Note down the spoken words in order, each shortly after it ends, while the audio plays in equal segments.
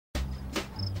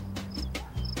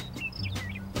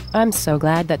I'm so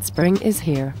glad that spring is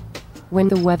here. When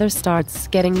the weather starts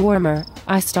getting warmer,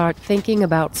 I start thinking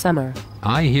about summer.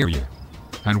 I hear you.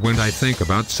 And when I think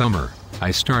about summer,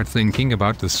 I start thinking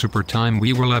about the super time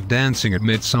we will have dancing at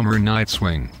Midsummer Night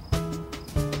Swing.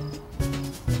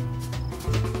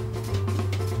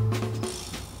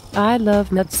 I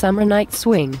love Midsummer Night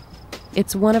Swing.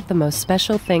 It's one of the most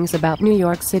special things about New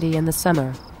York City in the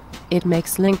summer. It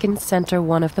makes Lincoln Center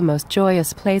one of the most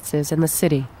joyous places in the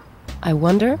city. I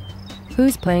wonder,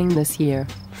 who's playing this year?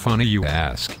 Funny you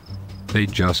ask. They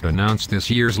just announced this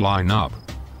year's lineup.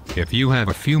 If you have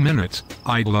a few minutes,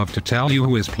 I'd love to tell you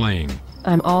who is playing.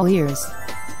 I'm all ears.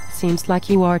 Seems like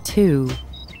you are too.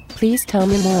 Please tell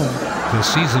me more. The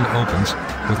season opens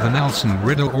with the Nelson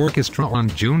Riddle Orchestra on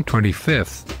June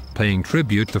 25th, paying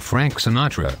tribute to Frank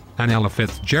Sinatra and Ella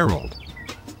Fitzgerald.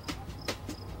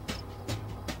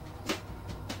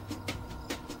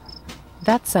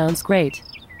 That sounds great.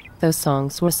 Those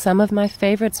songs were some of my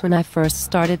favorites when I first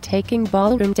started taking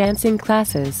ballroom dancing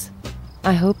classes.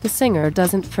 I hope the singer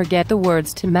doesn't forget the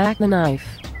words to Mac the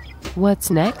Knife.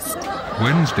 What's next?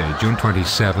 Wednesday, June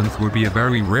 27th will be a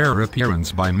very rare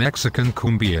appearance by Mexican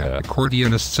cumbia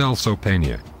accordionist Celso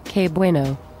Peña. Que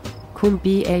bueno.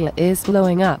 Cumbia is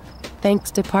blowing up, thanks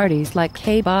to parties like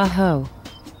Que Bajo.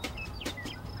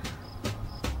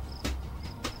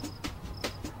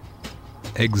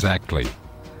 Exactly.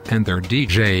 And their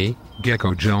DJ,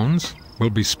 Gecko Jones, will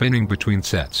be spinning between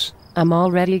sets. I'm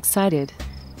already excited.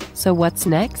 So what's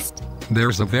next?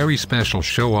 There's a very special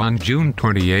show on June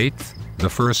 28th, the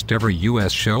first ever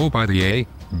US show by the A,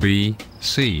 B,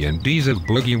 C and D's of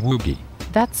Boogie Woogie.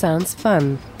 That sounds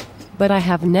fun. But I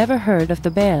have never heard of the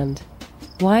band.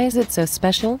 Why is it so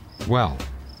special? Well,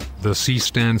 the C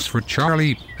stands for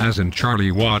Charlie, as in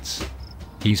Charlie Watts.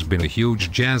 He's been a huge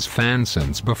jazz fan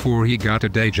since before he got a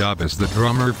day job as the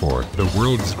drummer for the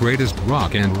world's greatest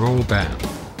rock and roll band.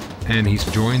 And he's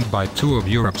joined by two of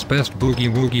Europe's best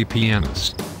boogie woogie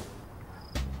pianists.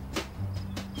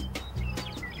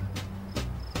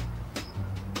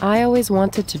 I always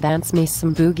wanted to dance me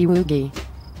some boogie woogie.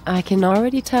 I can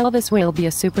already tell this will be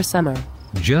a super summer.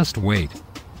 Just wait.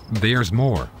 There's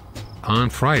more. On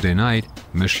Friday night,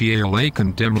 Michelle Lake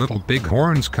and Dem Little Big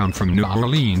Horns come from New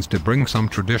Orleans to bring some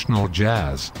traditional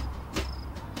jazz.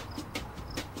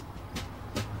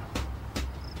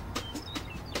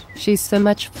 She's so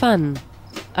much fun.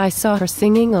 I saw her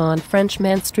singing on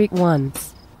Frenchman Street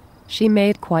once. She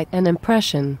made quite an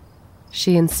impression.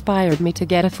 She inspired me to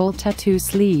get a full tattoo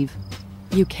sleeve.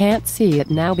 You can't see it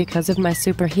now because of my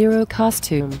superhero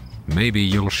costume. Maybe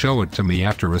you'll show it to me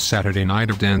after a Saturday night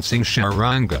of dancing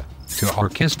charanga to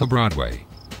Orquesta Broadway.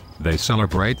 They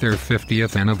celebrate their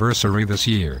 50th anniversary this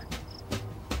year.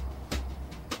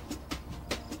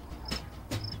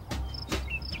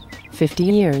 "50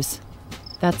 years.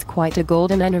 That's quite a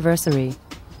golden anniversary.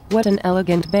 What an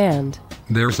elegant band."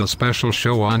 There's a special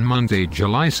show on Monday,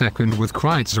 July 2nd with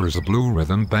Kreitzer's Blue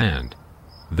Rhythm Band.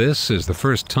 This is the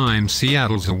first time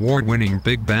Seattle's award-winning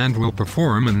big band will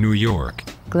perform in New York.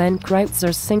 Glenn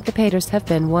Kreitzer's Syncopators have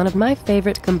been one of my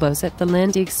favorite combos at the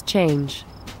Lindy Exchange.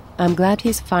 I'm glad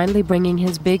he's finally bringing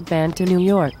his big band to New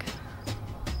York.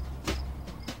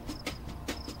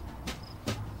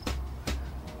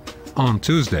 On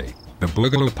Tuesday, the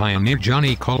Boogaloo pioneer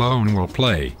Johnny Colon will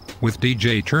play, with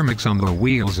DJ Termix on the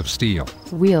Wheels of Steel.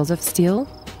 Wheels of Steel?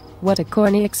 What a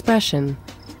corny expression.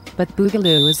 But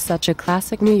Boogaloo is such a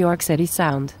classic New York City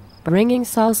sound, bringing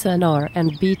salsa and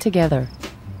R&B together.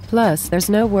 Plus, there's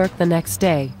no work the next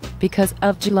day, because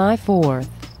of July 4th.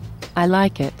 I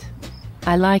like it.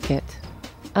 I like it.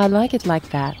 I like it like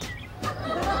that.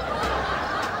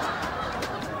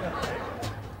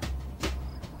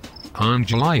 On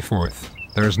July 4th,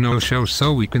 there's no show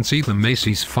so we can see the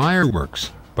Macy's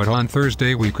fireworks, but on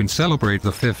Thursday we can celebrate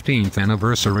the 15th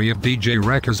anniversary of DJ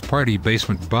Rekha's Party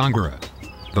Basement Bhangra.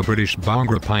 The British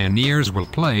Bhangra pioneers will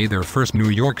play their first New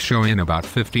York show in about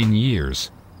 15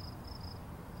 years.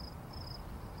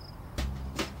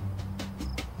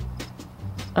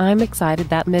 I'm excited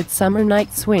that Midsummer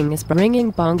Night Swing is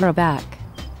bringing Bhangra back.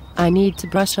 I need to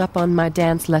brush up on my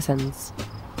dance lessons.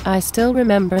 I still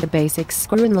remember the basics: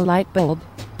 screw in the light bulb,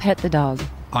 pet the dog.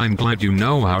 I'm glad you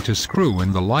know how to screw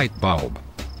in the light bulb.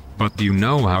 But do you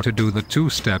know how to do the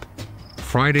two-step?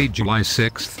 Friday, July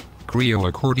 6th, Creole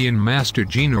accordion master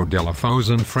Gino Delafosse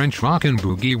and French Rockin'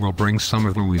 Boogie will bring some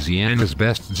of Louisiana's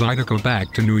best zydeco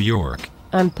back to New York.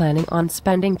 I'm planning on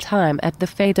spending time at the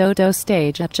Fedodo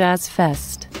stage at Jazz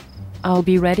Fest. I'll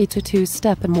be ready to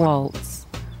two-step and waltz.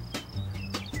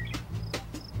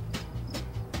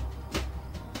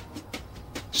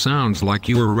 Sounds like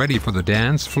you are ready for the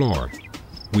dance floor.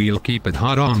 We'll keep it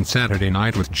hot on Saturday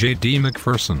night with J.D.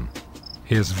 McPherson.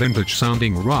 His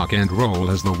vintage-sounding rock and roll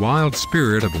has the wild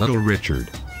spirit of Little Richard.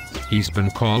 He's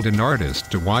been called an artist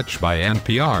to watch by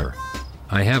NPR.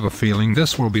 I have a feeling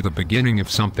this will be the beginning of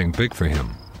something big for him.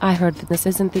 I heard that this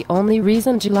isn't the only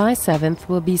reason July 7th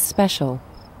will be special.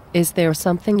 Is there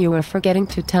something you are forgetting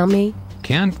to tell me?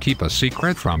 Can't keep a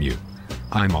secret from you.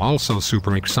 I'm also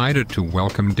super excited to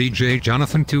welcome DJ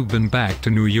Jonathan Toobin back to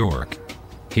New York.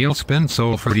 He'll spin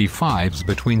Soul 45s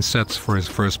between sets for his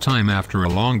first time after a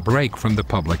long break from the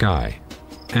public eye.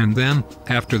 And then,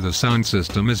 after the sound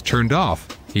system is turned off,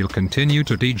 he'll continue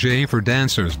to DJ for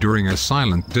dancers during a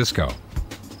silent disco.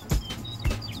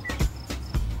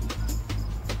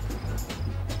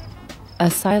 A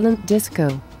silent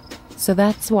disco. So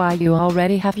that's why you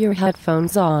already have your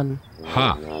headphones on.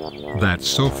 Ha! That's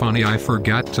so funny I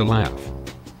forgot to laugh.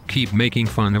 Keep making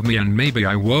fun of me and maybe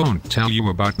I won't tell you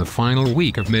about the final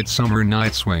week of Midsummer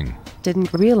Night Swing.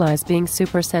 Didn't realize being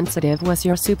super sensitive was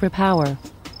your superpower.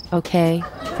 Okay,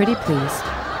 pretty please.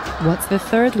 What's the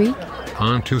third week?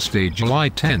 On Tuesday, July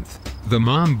 10th, the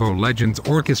Mambo Legends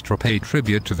Orchestra paid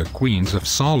tribute to the queens of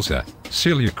salsa,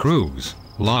 Celia Cruz,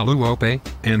 La Luope,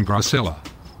 and Gracilla.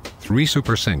 3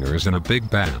 super singers in a big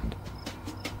band.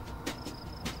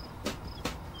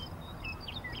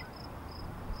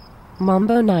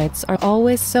 Mambo nights are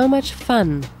always so much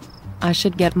fun. I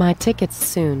should get my tickets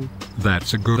soon.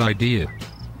 That's a good idea.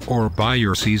 Or buy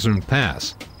your season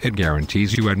pass. It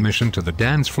guarantees you admission to the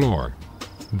dance floor.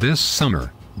 This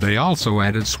summer, they also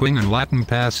added swing and Latin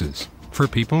passes for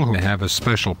people who have a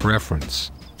special preference.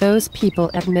 Those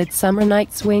people at Midsummer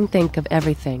Night Swing think of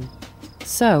everything.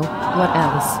 So, what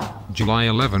else? July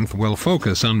 11th will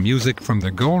focus on music from the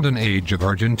golden age of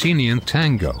Argentinian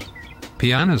tango.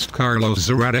 Pianist Carlos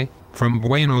Zarate, from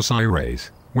Buenos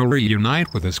Aires, will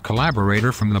reunite with his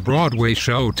collaborator from the Broadway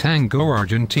show Tango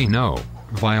Argentino,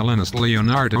 violinist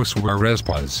Leonardo Suarez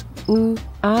Paz. Ooh,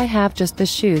 I have just the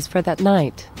shoes for that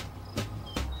night.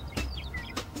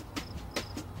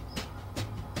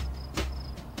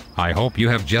 I hope you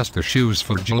have just the shoes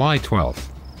for July 12th.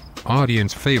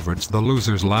 Audience favorites The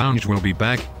Losers Lounge will be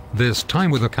back, this time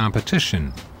with a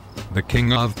competition. The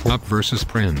King of Pop vs.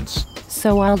 Prince.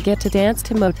 So I'll get to dance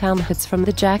to Motown hits from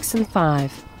the Jackson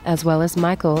 5, as well as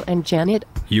Michael and Janet.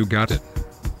 You got it.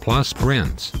 Plus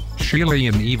Prince, Sheila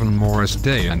and even Morris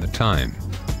Day and The Time.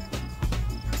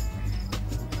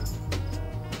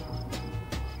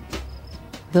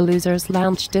 The Losers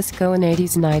Lounge disco and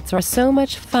 80s nights are so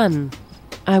much fun.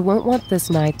 I won't want this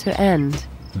night to end.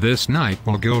 This night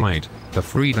will go late. The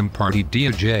Freedom Party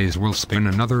DJs will spin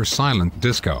another silent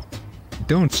disco.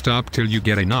 Don't stop till you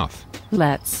get enough.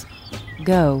 Let's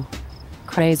go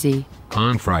crazy.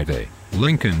 On Friday,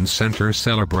 Lincoln Center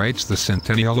celebrates the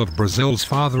centennial of Brazil's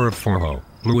father of forró,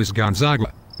 Luiz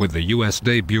Gonzaga, with the U.S.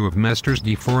 debut of Mestras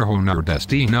de Forró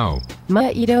Nordestino.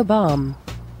 Muito bom.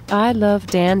 I love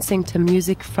dancing to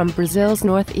music from Brazil's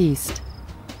northeast.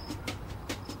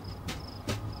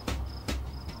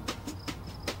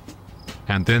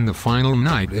 And then the final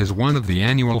night is one of the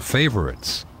annual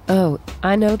favorites. Oh,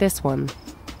 I know this one.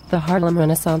 The Harlem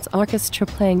Renaissance Orchestra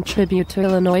playing tribute to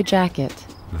Illinois Jacket.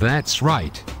 That's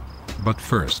right. But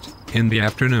first, in the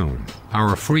afternoon,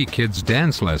 our free kids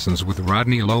dance lessons with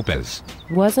Rodney Lopez.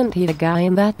 Wasn't he the guy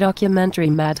in that documentary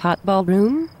Mad Hot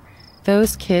Ballroom?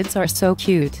 Those kids are so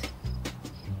cute.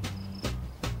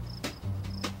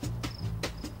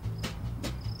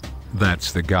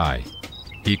 That's the guy.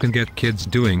 He can get kids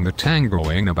doing the tango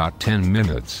in about 10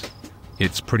 minutes.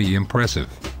 It's pretty impressive.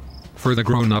 For the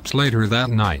grown-ups later that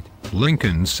night,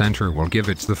 Lincoln Center will give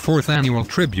its the 4th annual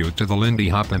tribute to the Lindy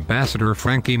Hop ambassador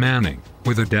Frankie Manning,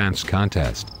 with a dance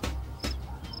contest.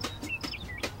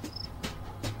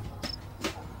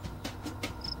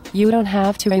 You don't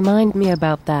have to remind me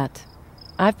about that.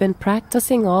 I've been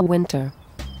practicing all winter.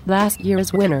 Last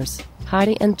year's winners,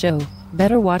 Heidi and Joe,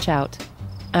 better watch out.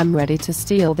 I'm ready to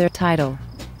steal their title.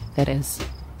 That is,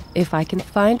 if I can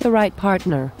find the right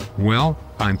partner. Well,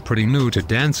 I'm pretty new to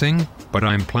dancing, but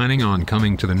I'm planning on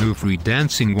coming to the new free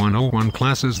Dancing 101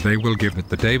 classes they will give at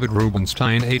the David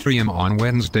Rubenstein Atrium on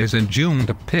Wednesdays in June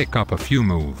to pick up a few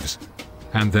moves.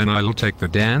 And then I'll take the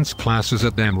dance classes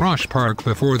at Them Rush Park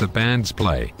before the bands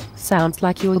play. Sounds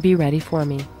like you'll be ready for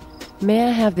me. May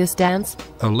I have this dance?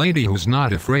 A lady who's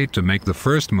not afraid to make the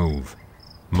first move.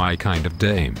 My kind of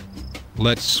dame.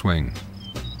 Let's swing.